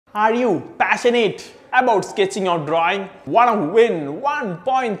Are you passionate about sketching or drawing? Want to win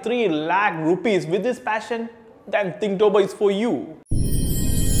 1.3 lakh rupees with this passion? Then THiNCTOBER is for you.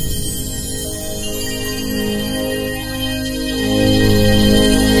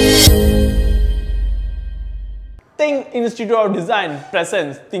 Institute of Design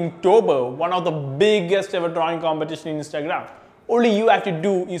presents THiNCTOBER, one of the biggest ever drawing competition in Instagram. Only you have to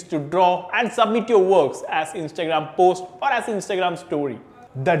do is to draw and submit your works as Instagram post or as Instagram story.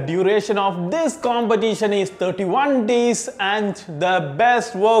 The duration of this competition is 31 days and the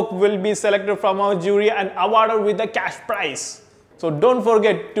best work will be selected from our jury and awarded with the cash prize. So don't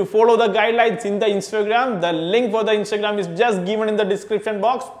forget to follow the guidelines in the Instagram. The link for the Instagram is just given in the description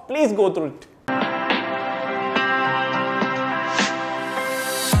box. Please go through it.